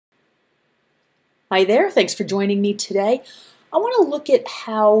Hi there, thanks for joining me today. I want to look at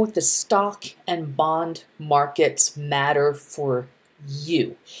how the stock and bond markets matter for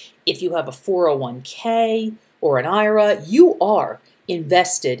you. If you have a 401k or an IRA, you are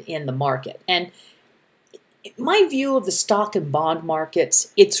invested in the market. And my view of the stock and bond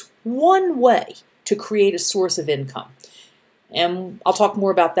markets, it's one way to create a source of income. And I'll talk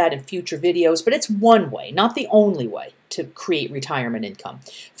more about that in future videos, but it's one way, not the only way, to create retirement income.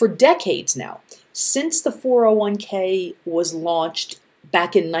 For decades now, since the 401k was launched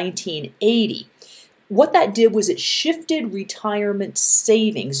back in 1980, what that did was it shifted retirement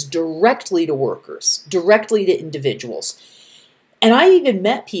savings directly to workers, directly to individuals. And I even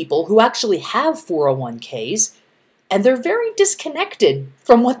met people who actually have 401ks, and they're very disconnected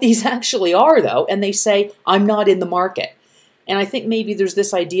from what these actually are, though, and they say, I'm not in the market. And I think maybe there's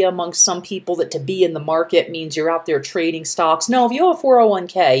this idea among some people that to be in the market means you're out there trading stocks. No, if you have a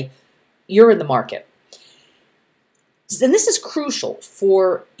 401k, you're in the market. And this is crucial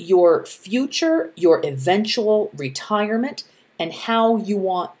for your future, your eventual retirement, and how you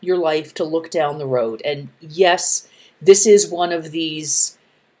want your life to look down the road. And yes, this is one of these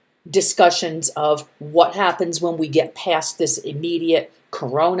discussions of what happens when we get past this immediate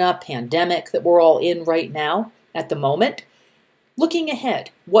corona pandemic that we're all in right now at the moment. Looking ahead,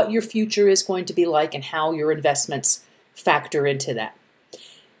 what your future is going to be like and how your investments factor into that.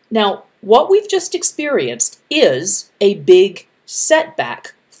 Now, what we've just experienced is a big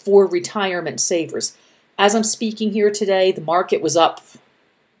setback for retirement savers. As I'm speaking here today, the market was up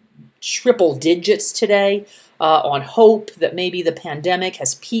triple digits today on hope that maybe the pandemic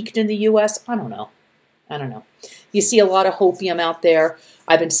has peaked in the U.S. I don't know. You see a lot of hopium out there.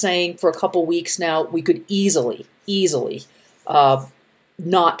 I've been saying for a couple weeks now, we could easily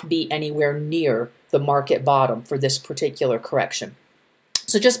not be anywhere near the market bottom for this particular correction.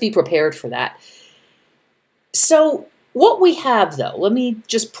 So just be prepared for that. So what we have, though, let me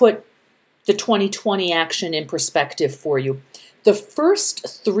just put the 2020 action in perspective for you. The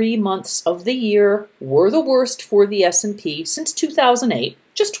first 3 months of the year were the worst for the S&P since 2008,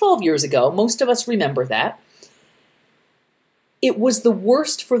 just 12 years ago. Most of us remember that. It was the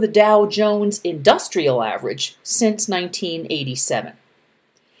worst for the Dow Jones Industrial Average since 1987.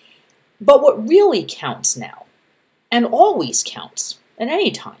 But what really counts now, and always counts at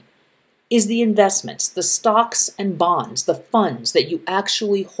any time, is the investments, the stocks and bonds, the funds that you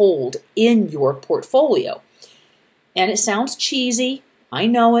actually hold in your portfolio. And it sounds cheesy, I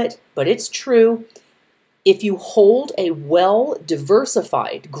know it, but it's true. If you hold a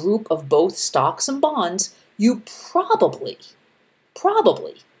well-diversified group of both stocks and bonds, you probably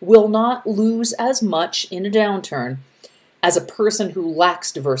will not lose as much in a downturn as a person who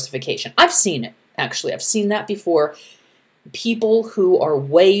lacks diversification. I've seen it, actually. I've seen that before. People who are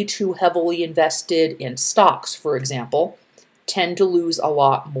way too heavily invested in stocks, for example, tend to lose a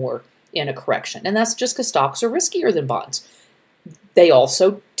lot more in a correction. And that's just because stocks are riskier than bonds. They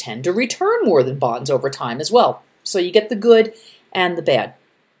also tend to return more than bonds over time as well. So you get the good and the bad.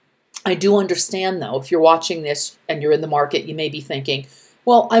 I do understand, though, if you're watching this and you're in the market, you may be thinking,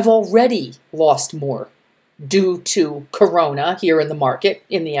 well, I've already lost more due to corona here in the market,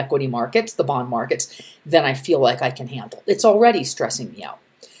 in the equity markets, the bond markets, than I feel like I can handle. It's already stressing me out.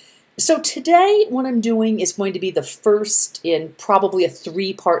 So today, what I'm doing is going to be the first in probably a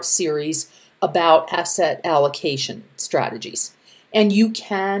 3-part series about asset allocation strategies. And you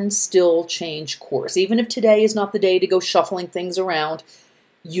can still change course. Even if today is not the day to go shuffling things around,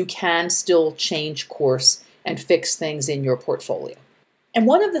 you can still change course and fix things in your portfolio. And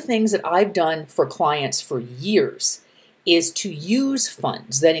one of the things that I've done for clients for years is to use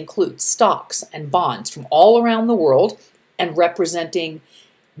funds that include stocks and bonds from all around the world and representing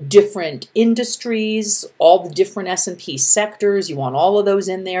different industries, all the different S&P sectors. You want all of those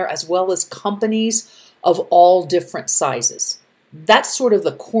in there, as well as companies of all different sizes. That's sort of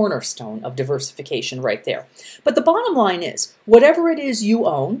the cornerstone of diversification right there. But the bottom line is, whatever it is you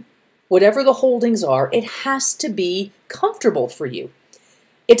own, whatever the holdings are, it has to be comfortable for you.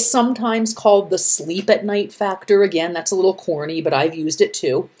 It's sometimes called the sleep at night factor. Again, that's a little corny, but I've used it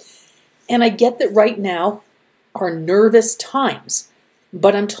too. And I get that right now are nervous times,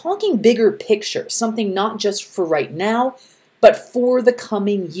 but I'm talking bigger picture, something not just for right now, but for the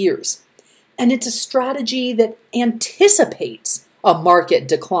coming years. And it's a strategy that anticipates a market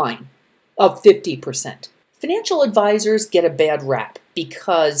decline of 50%. Financial advisors get a bad rap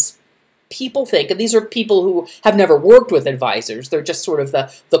because people think, and these are people who have never worked with advisors, they're just sort of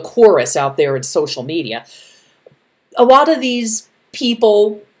the chorus out there in social media. A lot of these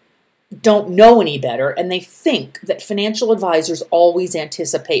people don't know any better, and they think that financial advisors always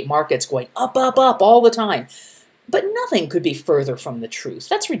anticipate markets going up, up, up all the time. But nothing could be further from the truth.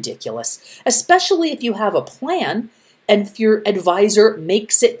 That's ridiculous, especially if you have a plan and if your advisor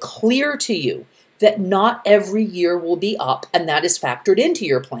makes it clear to you that not every year will be up, and that is factored into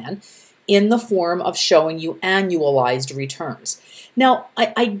your plan in the form of showing you annualized returns. Now,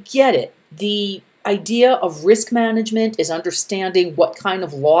 I get it. The idea of risk management is understanding what kind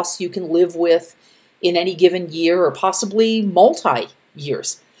of loss you can live with in any given year or possibly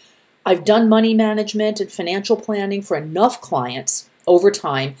multi-years. I've done money management and financial planning for enough clients over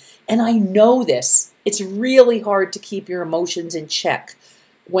time, and I know this. It's really hard to keep your emotions in check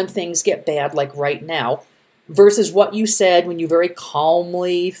when things get bad, like right now, versus what you said when you very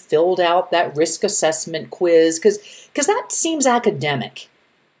calmly filled out that risk assessment quiz, because that seems academic.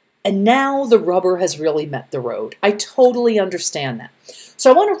 And now the rubber has really met the road. I totally understand that. So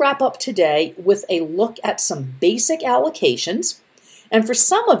I want to wrap up today with a look at some basic allocations. And for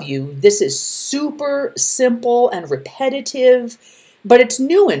some of you, this is super simple and repetitive, but it's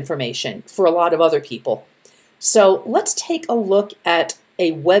new information for a lot of other people. So let's take a look at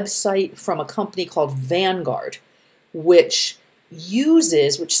a website from a company called Vanguard, which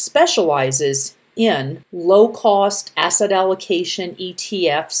specializes in low-cost asset allocation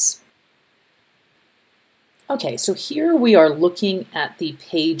ETFs. Okay, so here we are looking at the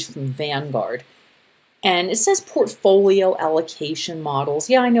page from Vanguard, and it says portfolio allocation models.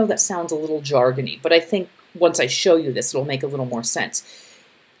 Yeah, I know that sounds a little jargony, but I think once I show you this, it'll make a little more sense.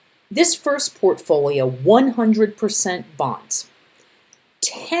 This first portfolio, 100% bonds,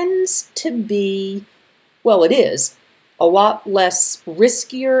 tends to be, well, it is, a lot less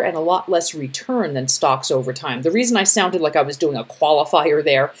riskier and a lot less return than stocks over time. The reason I sounded like I was doing a qualifier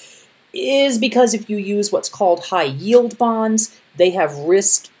there is because if you use what's called high yield bonds, they have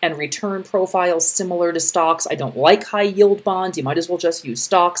risk and return profiles similar to stocks. I don't like high yield bonds. You might as well just use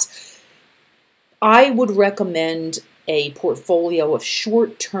stocks. I would recommend a portfolio of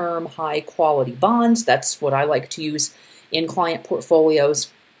short-term, high-quality bonds. That's what I like to use in client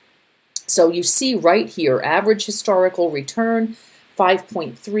portfolios. So you see right here, average historical return,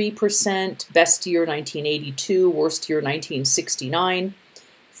 5.3%, best year 1982, worst year 1969,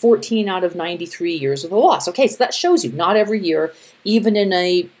 14 out of 93 years with a loss. Okay, so that shows you not every year, even in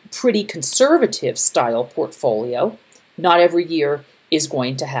a pretty conservative style portfolio, not every year is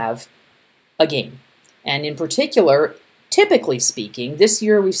going to have a gain. And in particular, typically speaking, this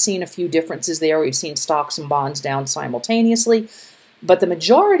year we've seen a few differences there. We've seen stocks and bonds down simultaneously, but the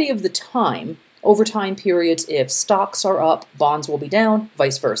majority of the time, over time periods, if stocks are up, bonds will be down,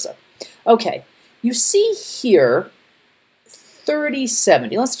 vice versa. Okay, you see here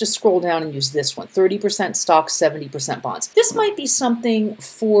 30-70. Let's just scroll down and use this one. 30% stocks, 70% bonds. This might be something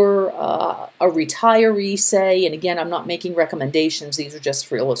for a retiree, say, and again, I'm not making recommendations. These are just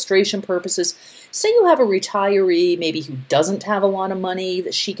for illustration purposes. Say you have a retiree, maybe who doesn't have a lot of money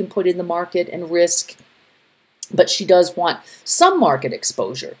that she can put in the market and risk, but she does want some market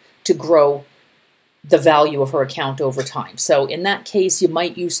exposure to grow the value of her account over time. So in that case, you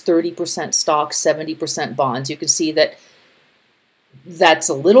might use 30% stocks, 70% bonds. You can see that that's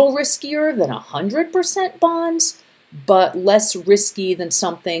a little riskier than 100% bonds, but less risky than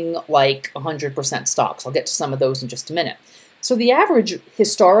something like 100% stocks. I'll get to some of those in just a minute. So the average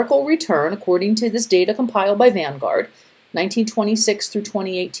historical return, according to this data compiled by Vanguard, 1926 through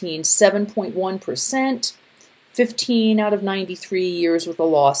 2018, 7.1%, 15 out of 93 years with a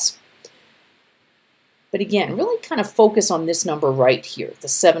loss. But again, really kind of focus on this number right here, the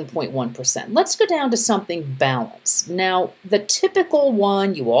 7.1%. Let's go down to something balanced. Now, the typical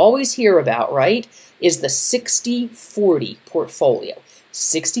one you always hear about, right, is the 60-40 portfolio.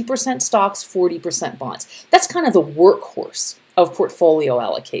 60% stocks, 40% bonds. That's kind of the workhorse of portfolio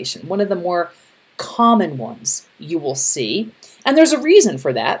allocation, one of the more common ones you will see. And there's a reason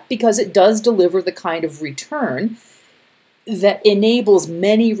for that, because it does deliver the kind of return that enables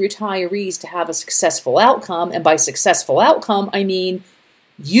many retirees to have a successful outcome. And by successful outcome, I mean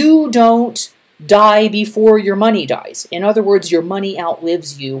you don't die before your money dies. In other words, your money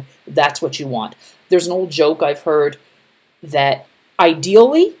outlives you. That's what you want. There's an old joke I've heard that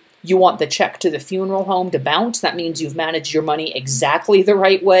ideally you want the check to the funeral home to bounce. That means you've managed your money exactly the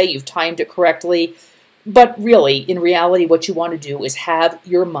right way. You've timed it correctly. But really, in reality, what you want to do is have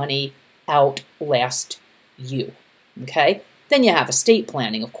your money outlast you. Okay? Then you have estate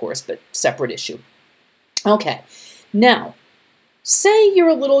planning, of course, but separate issue. Okay. Now, say you're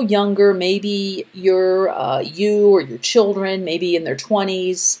a little younger, maybe you're you or your children, maybe in their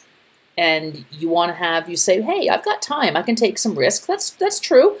 20s, and you want to have, you say, hey, I've got time, I can take some risk. That's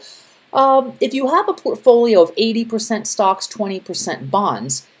true. If you have a portfolio of 80% stocks, 20%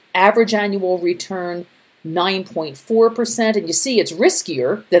 bonds, average annual return 9.4%, and you see it's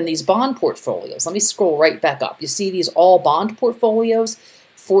riskier than these bond portfolios. Let me scroll right back up. You see these all bond portfolios,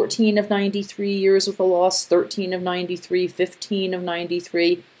 14 of 93 years with a loss, 13 of 93, 15 of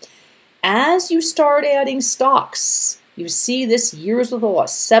 93. As you start adding stocks, you see this years with a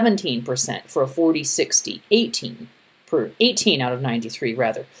loss, 17% for a 40-60, 18 out of 93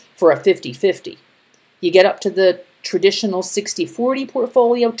 rather, for a 50-50. You get up to the traditional 60-40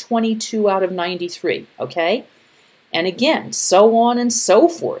 portfolio, 22 out of 93, okay? And again, so on and so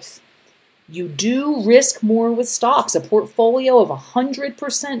forth. You do risk more with stocks. A portfolio of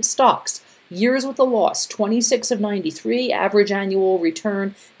 100% stocks, years with a loss, 26 of 93, average annual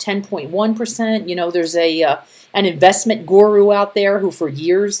return 10.1%. You know, there's an investment guru out there who for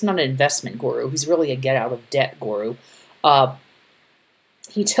years, not an investment guru, he's really a get-out-of-debt guru,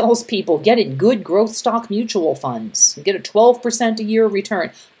 he tells people, get in good growth stock mutual funds. Get a 12% a year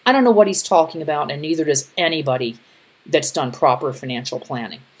return. I don't know what he's talking about, and neither does anybody that's done proper financial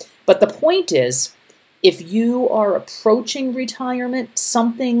planning. But the point is, if you are approaching retirement,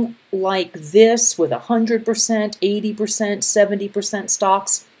 something like this with 100%, 80%, 70%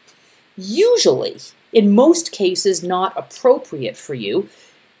 stocks, usually, in most cases, not appropriate for you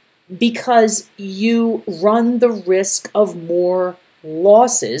because you run the risk of more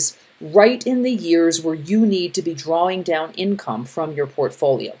losses right in the years where you need to be drawing down income from your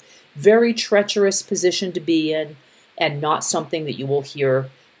portfolio. Very treacherous position to be in, and not something that you will hear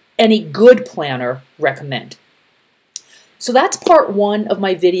any good planner recommend. So that's part one of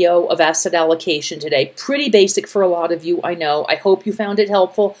my video of asset allocation today. Pretty basic for a lot of you, I know. I hope you found it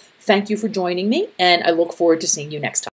helpful. Thank you for joining me, and I look forward to seeing you next time.